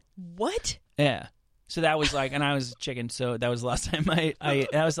to me. What? Yeah. So that was like, and I was chicken, so that was the last time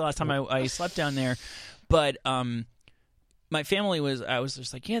I slept down there. But my family I was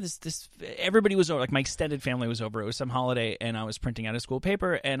just like, yeah, this, everybody was over. Like, my extended family was over. It was some holiday, and I was printing out a school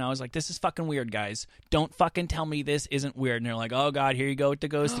paper, and I was like, this is fucking weird, guys. Don't fucking tell me this isn't weird. And they're like, oh, God, here you go with the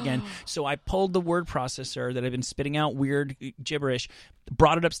ghost again. So I pulled the word processor that had been spitting out weird gibberish,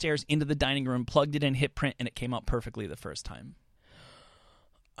 brought it upstairs into the dining room, plugged it in, hit print, and it came out perfectly the first time.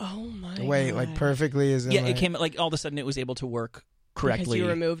 Oh, my Wait, god. like perfectly is in Yeah, like... it came, like, all of a sudden it was able to work correctly. Because you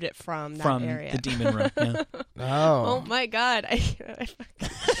removed it from that area. the demon room. Yeah. Oh my god. I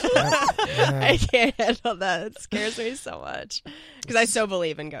can't handle that. It scares me so much. Because I so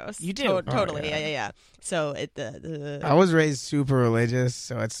believe in ghosts. You do? Totally. yeah. Yeah. So I was raised super religious,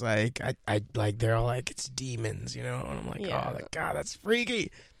 so it's like I like they're all like it's demons, you know, and I'm like, Yeah. oh my god, that's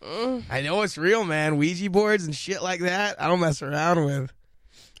freaky. I know it's real, man. Ouija boards and shit like that, I don't mess around with.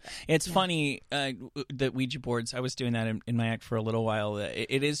 It's funny that Ouija boards, I was doing that in my act for a little while.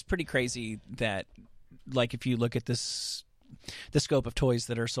 It is pretty crazy that, like, if you look at the scope of toys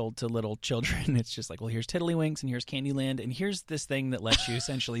that are sold to little children, it's just like, well, here's Tiddlywinks and here's Candyland and here's this thing that lets you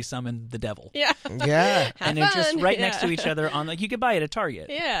essentially summon the devil. Yeah. Yeah. And they're just fun. right Yeah. next to each other on, like, you could buy it at Target.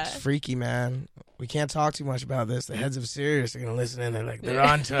 Yeah. It's freaky, man. We can't talk too much about this. The heads of Sirius are gonna listen in. They're like, they're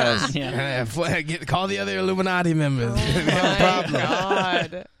on to us. Yeah. Call the other Illuminati members. We have a problem.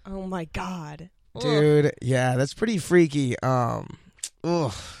 God. Oh my god. Dude, yeah, that's pretty freaky.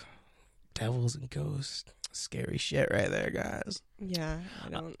 Devils and ghosts. Scary shit right there, guys. Yeah. I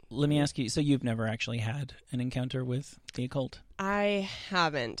don't. Let me ask you, so you've never actually had an encounter with the occult? I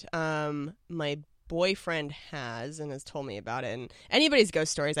haven't. My boyfriend has and has told me about it. And anybody's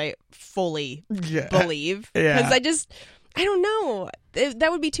ghost stories, I fully believe. Yeah. Because I don't know.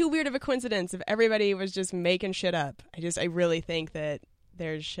 That would be too weird of a coincidence if everybody was just making shit up. I really think that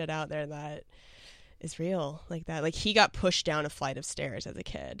there's shit out there that is real like that. Like, he got pushed down a flight of stairs as a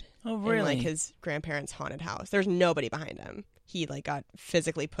kid. Oh, In, really? like, his grandparents' haunted house. There's nobody behind him. He, like, got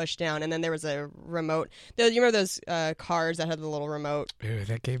physically pushed down, and then there was a remote. You remember those cars that had the little remote? Dude,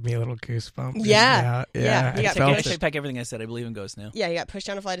 that gave me a little goosebump. Yeah. Yeah. I You got felt I it. take back everything I said. I believe in ghosts now. Yeah, he got pushed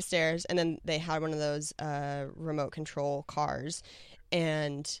down a flight of stairs, and then they had one of those remote control cars,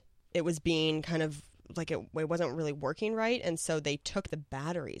 and it was being kind of like it wasn't really working right, and so they took the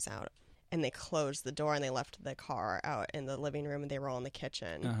batteries out, and they closed the door, and they left the car out in the living room, and they were all in the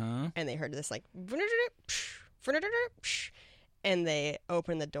kitchen, and they heard this like, and they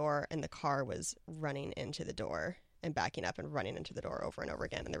opened the door, and the car was running into the door and backing up and running into the door over and over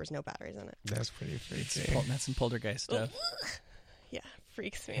again, and there was no batteries in it. That's pretty freaky. That's some poltergeist stuff. Yeah,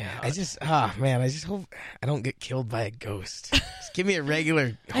 freaks me Yeah, out. I just hope I don't get killed by a ghost. Just give me a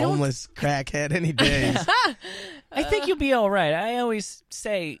regular homeless crackhead any day. I think you'll be all right. I always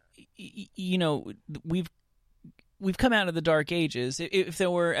say, you know, we've come out of the dark ages. If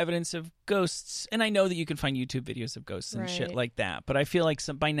there were evidence of ghosts, and I know that you can find YouTube videos of ghosts and shit Right. like that, but I feel like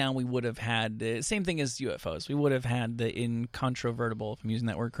by now we would have had the same thing as UFOs. We would have had the incontrovertible, if I'm using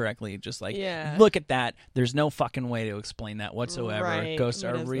that word correctly, just like, Yeah. look at that. There's no fucking way to explain that whatsoever. Right. Ghosts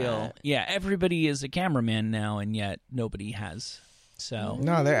What are is real. that? Yeah, everybody is a cameraman now, and yet nobody has. So,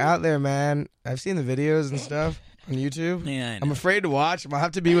 No, they're out there, man. I've seen the videos and stuff on YouTube. yeah, I know. I'm afraid to watch them. I'll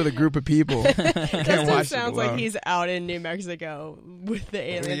have to be with a group of people. I can't Dustin watch it sounds like alone. he's out in New Mexico with the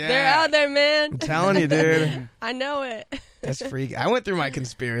aliens. Yeah. They're out there, man. I'm telling you, dude. I know it. That's freaky. I went through my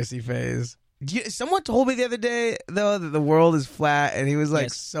conspiracy phase. Someone told me the other day, though, that the world is flat, and he was like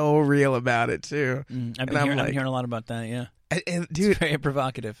Yes. so real about it too. I've And been I'm hearing, I've like- been hearing a lot about that, yeah. And It's dude, very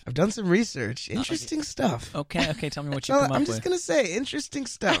provocative. I've done some research. Interesting stuff. Okay, tell me what you So come I'm up just with. gonna say, interesting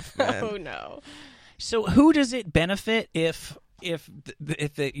stuff, man. Oh no. So, who does it benefit if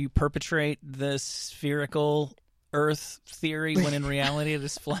you perpetrate the spherical Earth theory when in reality it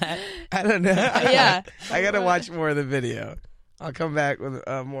is flat? I don't know. Yeah. I gotta watch more of the video. I'll come back with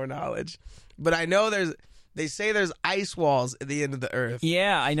more knowledge. But I know they say there's ice walls at the end of the Earth.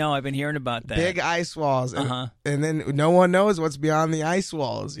 Yeah, I know. I've been hearing about that. Big ice walls. And, Uh-huh. and then no one knows what's beyond the ice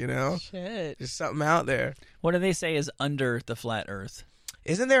walls, you know? Shit. There's something out there. What do they say is under the flat Earth?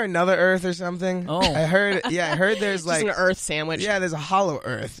 Isn't there another Earth or something? Oh. I heard there's Just like an Earth sandwich. yeah, there's a hollow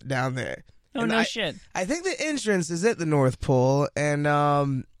Earth down there. Oh, And no shit. I think the entrance is at the North Pole, and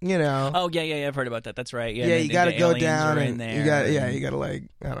you know, Oh, yeah, I've heard about that. That's right. Yeah, yeah, the- you the got to go aliens down are and in there. you got to like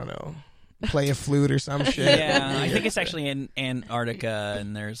I don't know, play a flute or some shit. Yeah, I think it's actually in Antarctica,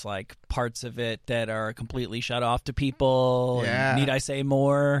 and there's like parts of it that are completely shut off to people. Yeah. Need I say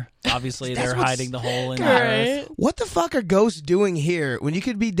more? Obviously, That's they're what's- hiding the hole in the Right. Earth. What the fuck are ghosts doing here when you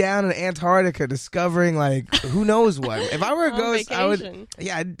could be down in Antarctica discovering like who knows what? If I were a On ghost, I would. vacation.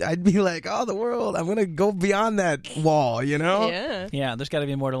 Yeah, I'd be like, oh, the world. I'm gonna go beyond that wall. You know? Yeah. Yeah, there's got to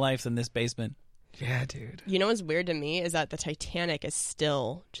be more to life than this basement. Yeah, dude. You know what's weird to me is that the Titanic is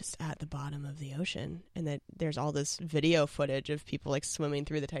still just at the bottom of the ocean, and that there's all this video footage of people like swimming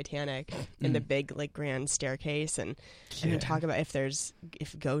through the Titanic in the big like grand staircase, and you talk about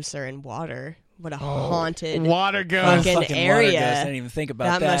if ghosts are in water, what a haunted Water ghost. fucking Fucking area. water ghost. I didn't even think about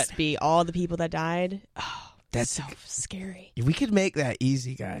that that. must be all the people that died. Oh, That's so scary. We could make that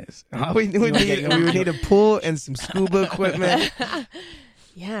easy, guys. All we would wanna need, get- we would need a pool and some scuba equipment.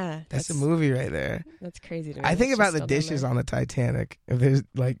 Yeah, That's a movie right there. That's crazy to me. I think It's about just the still down dishes there. on the Titanic. If there's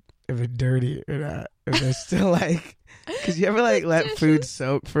like, if they're dirty or not. If they're still like, because you ever like let food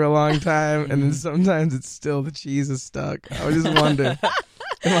soak for a long time and then sometimes it's still the cheese is stuck. I would just wonder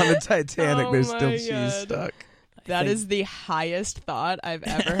if on the Titanic Oh there's my still cheese God. stuck. That think- is the highest thought I've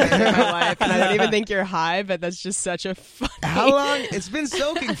ever heard in my life, and I don't even think you're high, but that's just such a funny. How long? It's been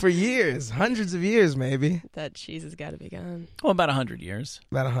soaking for years, hundreds of years, maybe That cheese has got to be gone. Well, about 100 years.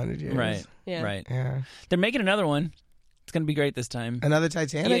 about 100 years. Right. Yeah. Right. Yeah. They're making another one. It's going to be great this time. Another Yeah,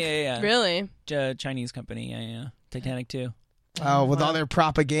 Titanic. yeah. Really? Chinese company. Yeah. Titanic 2. Oh, with all their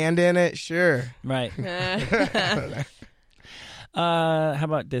propaganda in it, sure. Right. How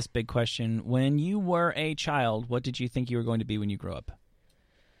about this big question? When you were a child, what did you think you were going to be when you grew up?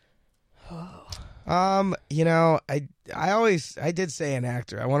 You know, I did say an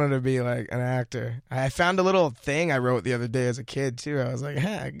actor. I wanted to be like an actor. I found a little thing I wrote the other day as a kid too. I was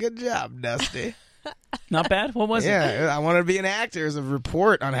like, good job, Dusty. Not bad? What was it? Yeah, I wanted to be an actor as a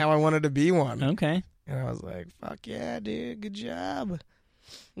report on how I wanted to be one. Okay. And I was like, fuck yeah, dude, good job.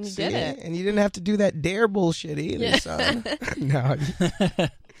 You See? did it. And you didn't have to do that dare bullshit either, Yeah. son. No.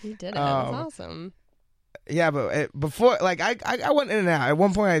 You did it. That Um, was awesome. Yeah, but before, like, I went in and out. At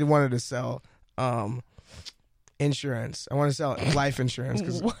one point, I wanted to sell insurance. I want to sell life insurance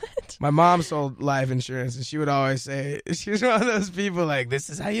because What? my mom sold life insurance, and she would always say, she was one of those people like, this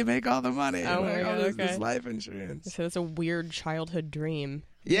is how you make all the money. Oh, my Like, God, this okay. life insurance. So that's a weird childhood dream.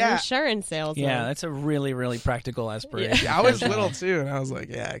 You're Yeah. insurance salesman. Yeah, that's a really, really practical aspiration. I was little too, and I was like,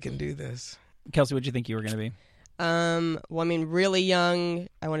 yeah, I can do this. Kelsey, what did you think you were going to be? Well, I mean, really young,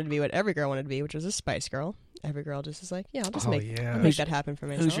 I wanted to be what every girl wanted to be, which was a Spice Girl. Every girl just is like, yeah, I'll just Oh, make, yeah. I'll make that happen for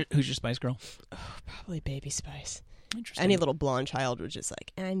myself. Who's your Spice Girl? Probably Baby Spice. Interesting. Any little blonde child was just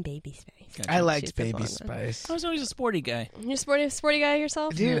like, I'm Baby Spice. Gotcha. I She's liked the Baby blonde one. Spice. I was always a sporty guy. You a sporty guy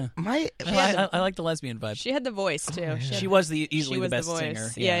yourself? Dude, Yeah. my I like the lesbian vibe. She had the voice too. yeah. She was easily she was the best voice. singer.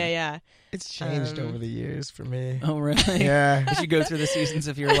 Yeah. It's changed over the years for me. Oh, really? Yeah. Did you go through the seasons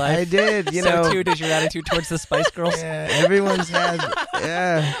of your life? I did, you so know. too, does your attitude towards the Spice Girls? Yeah, everyone's had,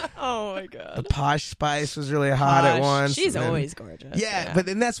 yeah. Oh my god. The Posh Spice was really hot at Posh. once. She's and then- always gorgeous. Yeah, but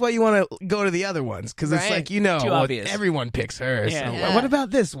then that's why you want to go to the other ones, because it's Right. like, you know, Too well, obvious. everyone picks her. Yeah. So Yeah. what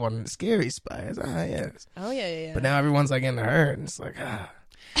about this one? Scary Spice. Ah, yes. Oh yeah. But now everyone's like into her, and it's like,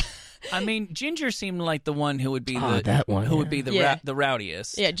 I mean, Ginger seemed like the one who would be that one, who would yeah. be the Yeah. the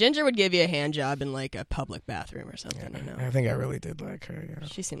rowdiest. Yeah, Ginger would give you a hand job in like a public bathroom or something. You know, I think I really did like her. Yeah.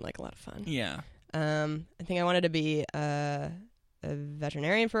 she seemed like a lot of fun. Yeah. I think I wanted to be a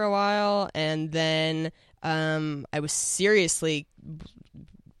veterinarian for a while, and then I was seriously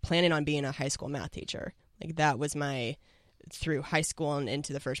planning on being a high school math teacher. Like that was my through high school and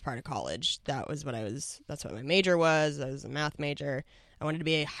into the first part of college. That was what I was. That's what my major was. I was a math major. I wanted to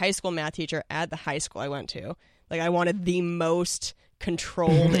be a high school math teacher at the high school I went to. Like I wanted the most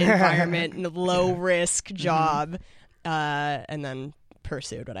controlled environment and low risk job, and then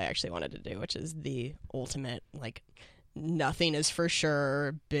pursued what I actually wanted to do, which is the ultimate, like, nothing is for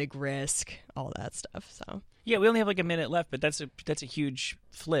sure, big risk, all that stuff. So Yeah, we only have like a minute left, but that's a huge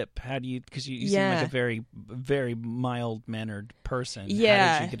flip. How do you? Because you seem like a very, very mild mannered person.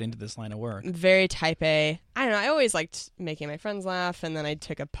 Yeah. How did you get into this line of work? very type A. I don't know. I always liked making my friends laugh, and then I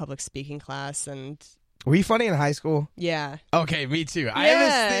took a public speaking class, and Were you funny in high school? yeah, Okay, me too. I have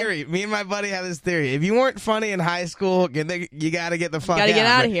Yeah. this theory. Me and my buddy have this theory. If you weren't funny in high school, you got to get the fuck gotta out. get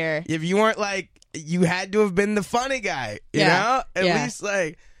out But of here. If you weren't like, you had to have been the funny guy. You Yeah. know, at Yeah. least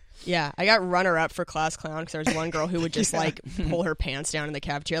like. Yeah, I got runner up for class clown because there was one girl who would just like pull her pants down in the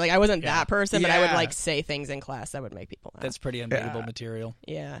cafeteria. Like I wasn't that person, but I would Yeah. like say things in class that would make people laugh. That's pretty unbeatable material.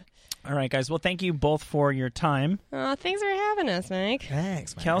 Yeah. All right, guys. Well, thank you both for your time. Oh, thanks for having us, Mike.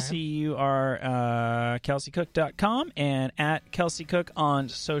 Thanks, man. Kelsey, you are kelseycook.com and at Kelsey Cook on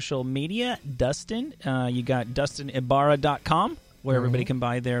social media. Dustin, you got dustinibarra.com where everybody can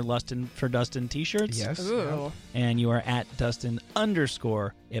buy their Lustin for Dustin t-shirts. Yes. Ooh. And you are at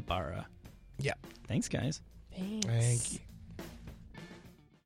Dustin_Ibarra. Yeah. Thanks, guys. Thanks. Thank you.